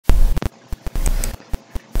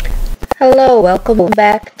Hello, welcome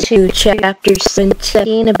back to Chapter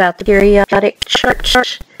 17 about the periodic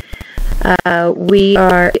chart. We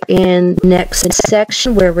are in the next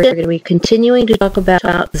section where we're going to be continuing to talk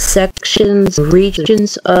about the sections,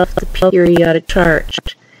 regions of the periodic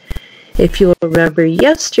chart. If you'll remember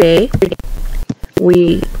yesterday,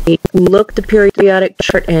 we looked at the periodic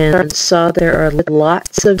chart and saw there are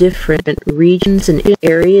lots of different regions and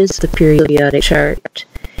areas of the periodic chart.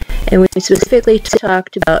 And we specifically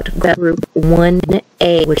talked about group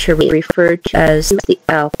 1A, which are referred to as the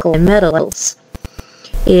alkali metals.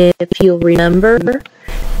 If you'll remember,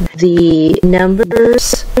 the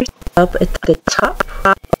numbers up at the top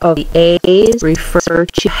of the A's refer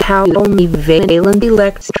to how many valence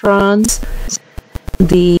electrons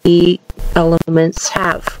the elements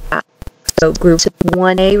have. So group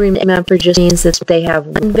 1A, remember, just means that they have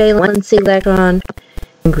one valence electron.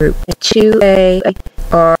 Group 2A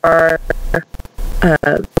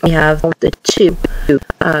we have the two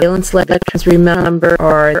valence electrons. Remember,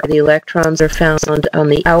 the electrons are found on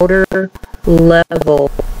the outer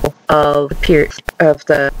level of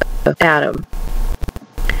the atom.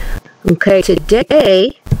 Okay,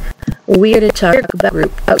 today we are going to talk about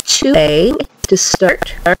group 2A to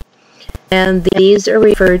start, and these are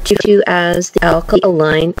referred to as the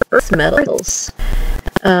alkaline earth metals.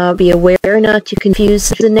 Be aware not to confuse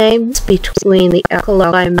the names between the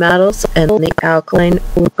alkaline metals and the alkaline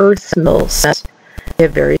earth metals. They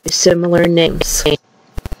have very similar names.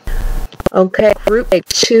 Okay, group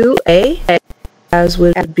 2A, as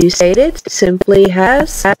would be stated, simply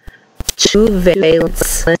has two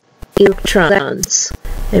valence electrons.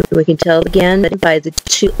 And we can tell again by the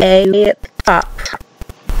 2A at the top.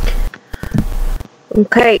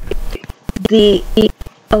 Okay, the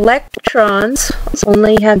electrons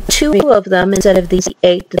only have two of them instead of these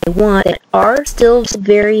 8 that they want, and are still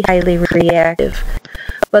very highly reactive,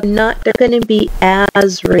 but they're going to be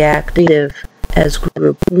as reactive as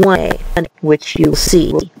group 1A, which you'll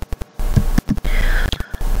see.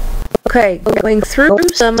 Okay, going through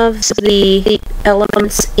some of the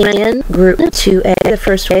elements in group 2A, the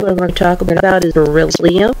first one we're going to talk about is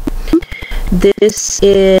beryllium. This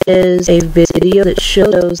is a video that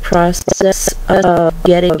shows the process of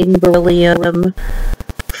getting beryllium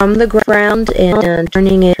from the ground and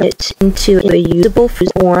turning it into a usable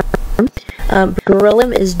form.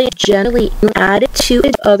 Beryllium is generally added to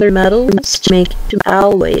other metals to make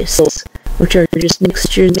alloys, which are just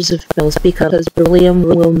mixtures of metals, because beryllium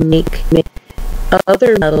will make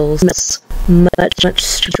other metals much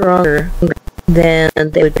stronger than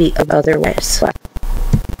they would be otherwise.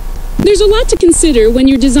 There's a lot to consider when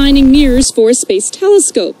you're designing mirrors for a space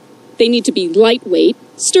telescope. They need to be lightweight,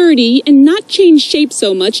 sturdy, and not change shape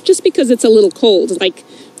so much just because it's a little cold, like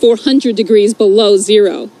 400 degrees below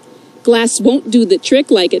zero. Glass won't do the trick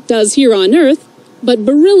like it does here on Earth, but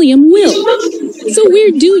beryllium will. So where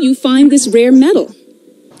do you find this rare metal?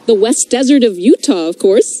 The West Desert of Utah, of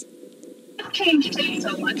course. Change shape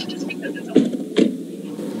so much just because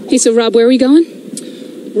it's Hey, so Rob, where are we going?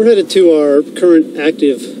 We're headed to our current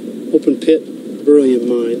active open pit beryllium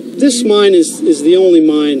mine. This mine is the only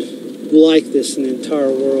mine like this in the entire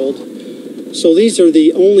world. So these are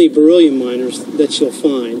the only beryllium miners that you'll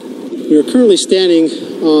find. We are currently standing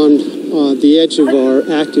on the edge of our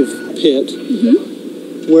active pit,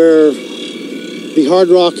 where the hard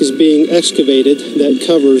rock is being excavated that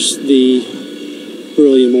covers the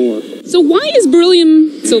beryllium ore. So why is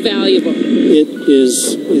beryllium so valuable? It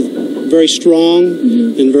is very strong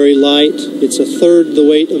and very light. It's a third the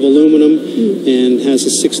weight of aluminum and has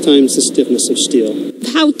 6 times the stiffness of steel.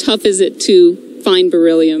 How tough is it to find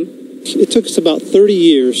beryllium? It took us about 30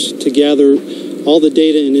 years to gather all the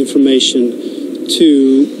data and information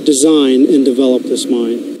to design and develop this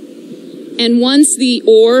mine. And once the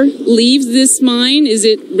ore leaves this mine, is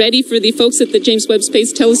it ready for the folks at the James Webb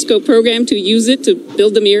Space Telescope program to use it to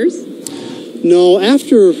build the mirrors? No,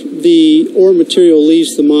 after the ore material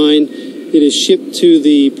leaves the mine, it is shipped to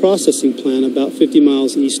the processing plant about 50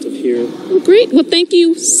 miles east of here. Well, great. Well, thank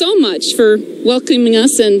you so much for welcoming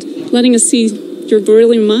us and letting us see your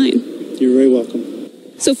beryllium mine. You're very welcome.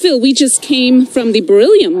 So, Phil, we just came from the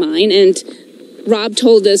beryllium mine, and Rob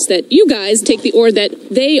told us that you guys take the ore that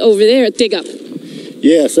they over there dig up.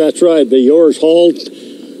 Yes, that's right. The ore is hauled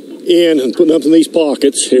in and put up in these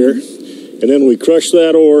pockets here. And then we crush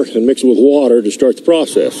that ore and mix it with water to start the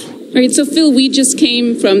process. All right, so Phil, we just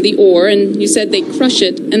came from the ore, and you said they crush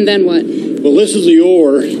it, and then what? Well, this is the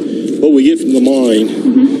ore, what we get from the mine.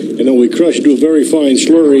 And then we crush it to a very fine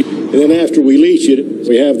slurry. And then after we leach it,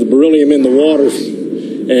 we have the beryllium in the water,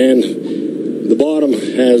 and the bottom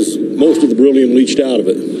has most of the beryllium leached out of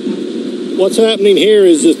it. What's happening here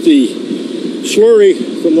is that the slurry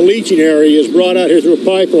from the leaching area is brought out here through a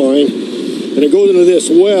pipeline, and it goes into this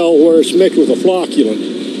well where it's mixed with a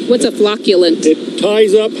flocculant. What's a flocculant? It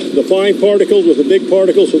ties up the fine particles with the big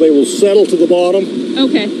particles so they will settle to the bottom.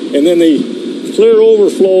 Okay. And then the clear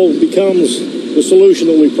overflow becomes the solution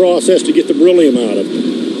that we process to get the beryllium out of.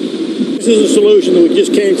 This is a solution that we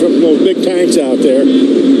just came from those big tanks out there,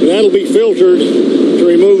 and that'll be filtered to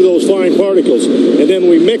remove those fine particles. And then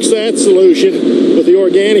we mix that solution with the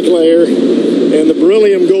organic layer, and the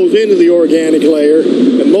beryllium goes into the organic layer,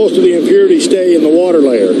 and most of the impurities stay in the water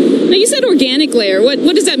layer. Now you said organic layer. What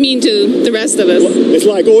does that mean to the rest of us? It's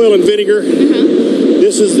like oil and vinegar.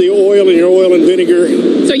 This is the oil in your oil and vinegar.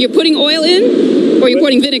 So you're putting oil in, or you're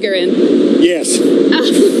putting vinegar in? Yes.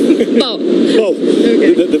 Both. Both.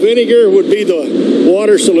 Okay. The vinegar would be the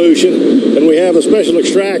water solution, and we have a special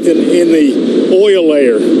extractant in the oil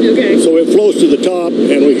layer. Okay. So it flows to the top,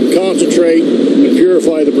 and we can concentrate and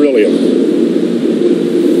purify the beryllium.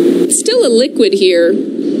 It's still a liquid here.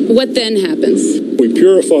 What then happens? We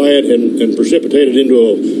purify it and precipitate it into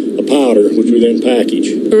a powder, which we then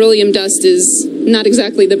package. Beryllium dust is not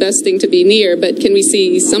exactly the best thing to be near, but can we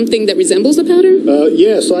see something that resembles a powder?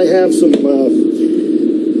 Yes, I have some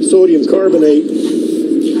sodium carbonate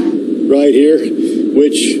right here,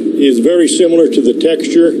 which is very similar to the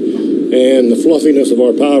texture and the fluffiness of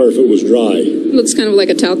our powder if it was dry. Looks kind of like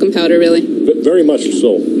a talcum powder, really. But very much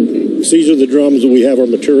so. Okay. These are the drums that we have our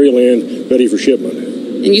material in, ready for shipment.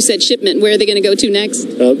 And you said shipment. Where are they going to go to next?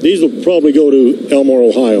 These will probably go to Elmore,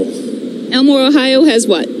 Ohio. Elmore, Ohio has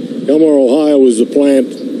what? Elmore, Ohio is the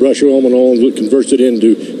plant Russia Ullman owns that converts it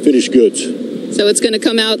into finished goods. So it's going to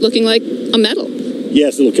come out looking like a metal.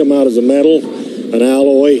 Yes, it'll come out as a metal, an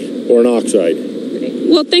alloy, or an oxide.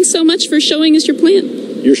 Well, thanks so much for showing us your plant.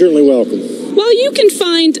 You're certainly welcome. While you can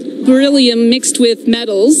find beryllium mixed with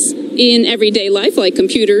metals in everyday life, like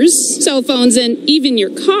computers, cell phones, and even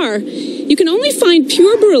your car, you can only find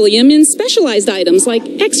pure beryllium in specialized items like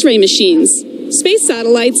X-ray machines, space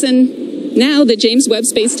satellites, and now the James Webb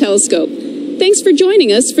Space Telescope. Thanks for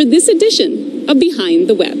joining us for this edition of Behind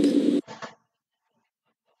the Web.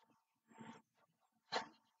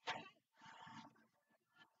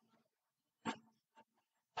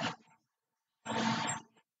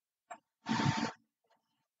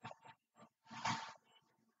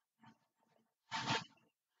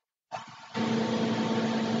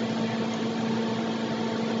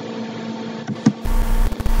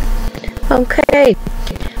 Okay,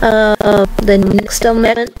 the next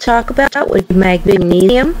element to talk about would be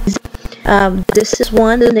magnesium. This is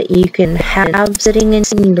one that you can have sitting in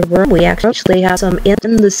the room. We actually have some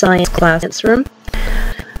in the science classroom.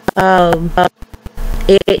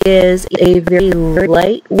 It is a very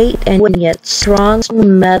lightweight and yet strong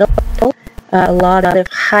metal. A lot of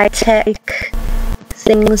high-tech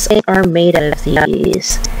things are made out of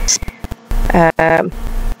these.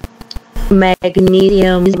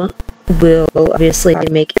 Magnesium will obviously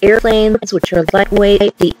make airplanes, which are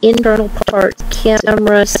lightweight, the internal parts,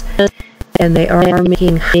 cameras, and they are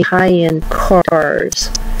making high-end cars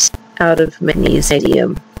out of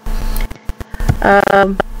magnesium.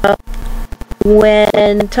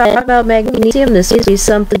 When talking about magnesium, this is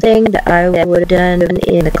something that I would have done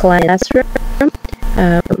in the classroom.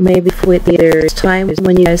 Maybe if there's time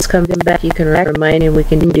when you guys come back, you can remind and we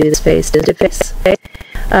can do this face-to-face.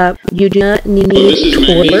 You do not need to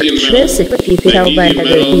torch this if you can tell by the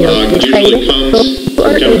title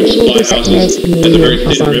or able to set magnesium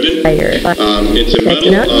on fire. It's a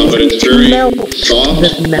metal, but it's very soft.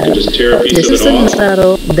 You just tear a piece of it off.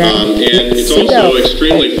 Metal that and it's also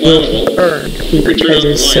extremely flammable. Burn because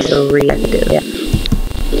it's so reactive.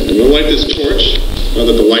 And we'll light this torch now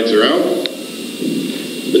that the lights are out.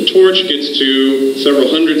 The torch gets to several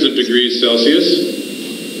hundreds of degrees Celsius.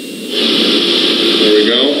 There we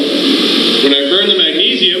go. When I burn the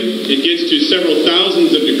magnesium, it gets to several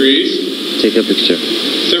thousands of degrees. Take a picture.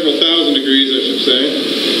 Several thousand degrees, I should say.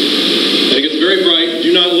 And it gets very bright.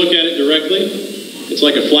 Do not look at it directly. It's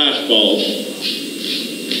like a flash bulb.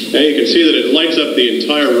 Okay, you can see that it lights up the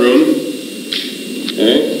entire room.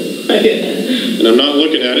 Okay? And I'm not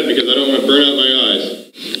looking at it because I don't want to burn out my eyes.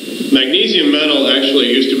 Magnesium metal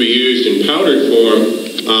actually used to be used in powdered form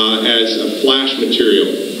as a flash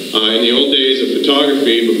material. In the old days of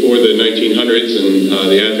photography, before the 1900s and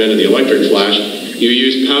the advent of the electric flash, you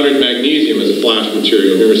used powdered magnesium as a flash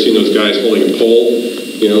material. Have you ever seen those guys holding a pole,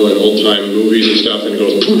 you know, in old-time movies and stuff, and it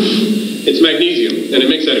goes poof? It's magnesium, and it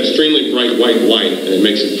makes that extremely bright white light, and it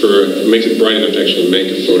makes it bright enough to actually make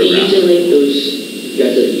a photograph. Usually those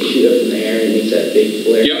guys that shoot up in the air and makes that big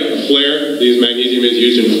flare. Yep, a flare. These magnesium is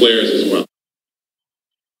used in flares as well.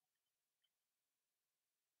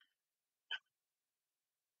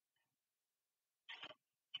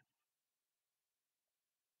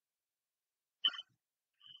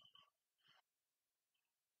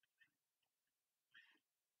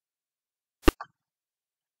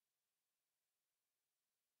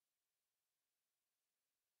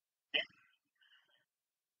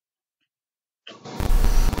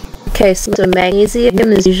 Okay, so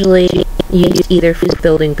magnesium is usually used either for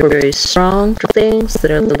building very strong things that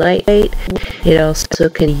are lightweight. It also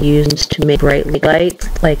can be used to make bright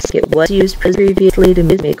lights, like it was used previously to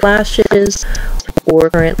make flashes, or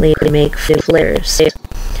currently to make flares.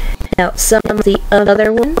 Now, some of the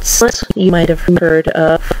other ones you might have heard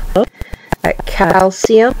of.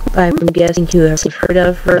 Calcium, I'm guessing you have heard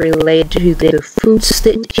of, related to the foods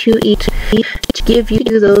that you eat to give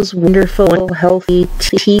you those wonderful, healthy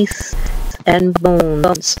teeth and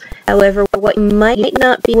bones. However, what you might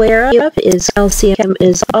not be aware of is calcium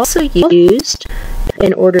is also used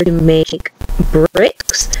in order to make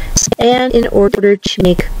bricks and in order to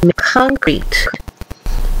make concrete.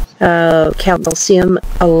 Calcium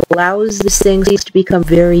allows these things to become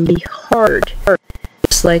very hard,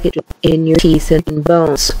 just like it in your teeth and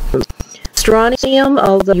bones. Strontium,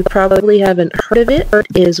 although you probably haven't heard of it,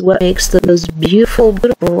 is what makes those beautiful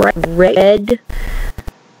bright red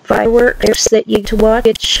fireworks that you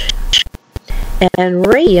watch. And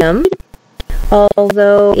radium,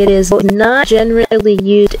 although it is not generally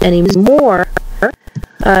used anymore,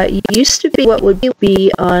 used to be what would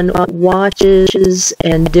be on watches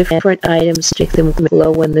and different items to make them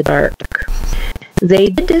glow in the dark. They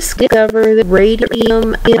did discover that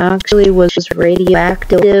radium actually was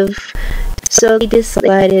radioactive, so they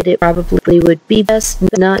decided it probably would be best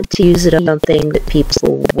not to use it on something that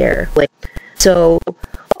people wear. So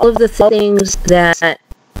all of the things that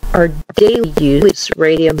are daily use,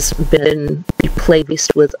 radium's been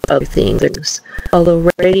replaced with other things,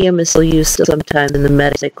 although radium is still used sometimes in the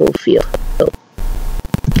medical field.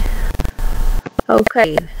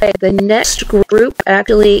 Okay, the next group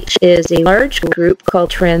actually is a large group called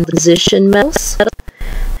transition metals.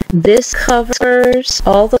 This covers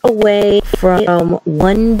all the way from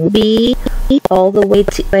 1B all the way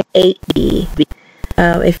to 8B.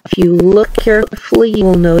 If you look carefully, you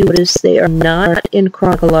will notice they are not in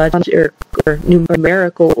chronological or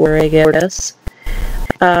numerical order, I guess.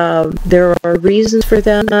 There are reasons for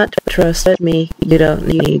them not to trust me. You don't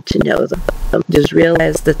need to know them. Just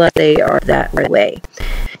realize that they are that way.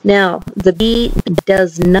 Now, the B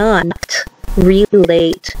does not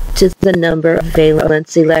relate to the number of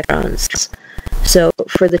valence electrons. So,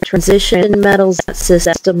 for the transition metals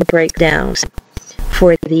system breakdowns,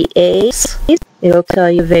 for the A's, it'll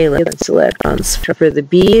tell you valence electrons. For the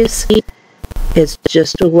B's, it's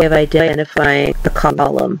just a way of identifying the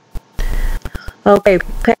column. Okay,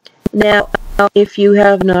 now, if you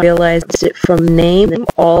have not realized it from name,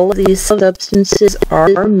 all of these substances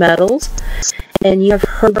are metals, and you have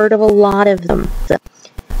heard of a lot of them.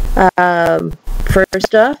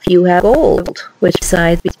 First off, you have gold, which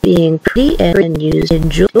besides being pretty and used in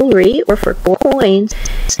jewelry or for coins,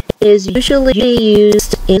 is usually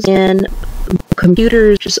used in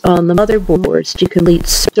computers on the motherboards to complete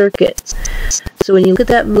circuits. So when you look at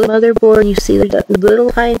that motherboard, you see that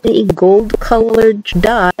little tiny gold-colored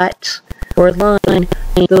dot or line.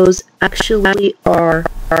 Those actually are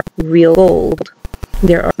real gold.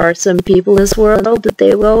 There are some people in this world that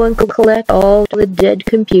they go and collect all the dead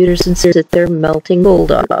computers and say that they're melting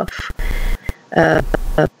gold off.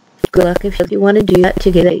 Good luck if you want to do that to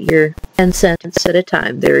get your 10 cents at a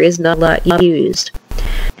time. There is not a lot used.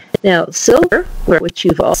 Now, silver, which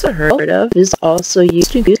you've also heard of, is also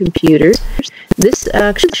used in computers. This is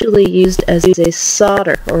actually used as a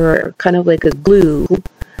solder, or kind of like a glue,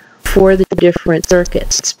 for the different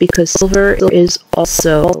circuits, because silver is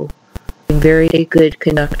also a very good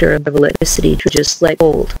conductor of electricity, just like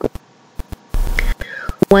gold.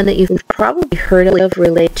 One that you've probably heard of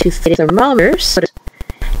related to thermometers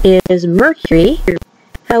is mercury.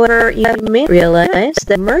 However, you may realize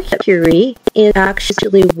that mercury is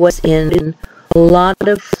actually what's in a lot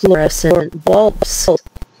of fluorescent bulbs.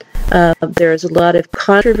 There's a lot of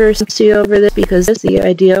controversy over this because the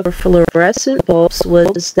idea for fluorescent bulbs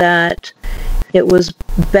was that it was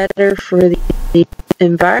better for the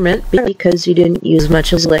environment because you didn't use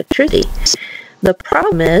much electricity. The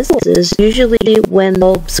problem is usually when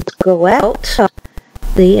bulbs go out,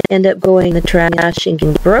 they end up going in the trash and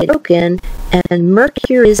getting broken, and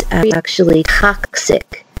mercury is actually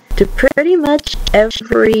toxic to pretty much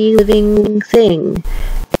every living thing,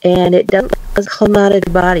 and it doesn't come out of the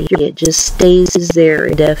body. It just stays there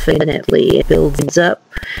indefinitely. It builds up,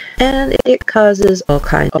 and it causes all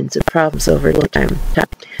kinds of problems over time.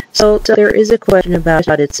 So there is a question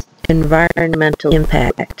about its environmental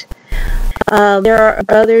impact. There are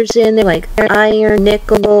others in there like iron,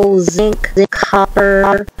 nickel, zinc,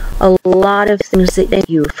 copper, a lot of things that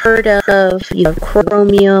you've heard of. You have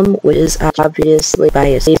chromium, which is obviously by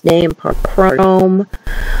its name, chrome.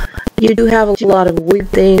 you do have a lot of weird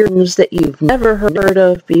things that you've never heard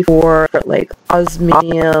of before, like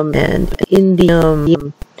osmium and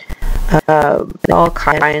indium, all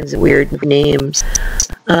kinds of weird names.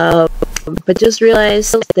 But just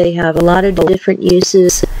realize they have a lot of different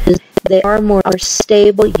uses. They are more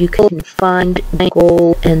stable. You can find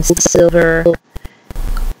gold and silver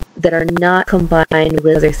that are not combined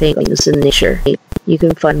with other things in nature. You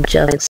can find just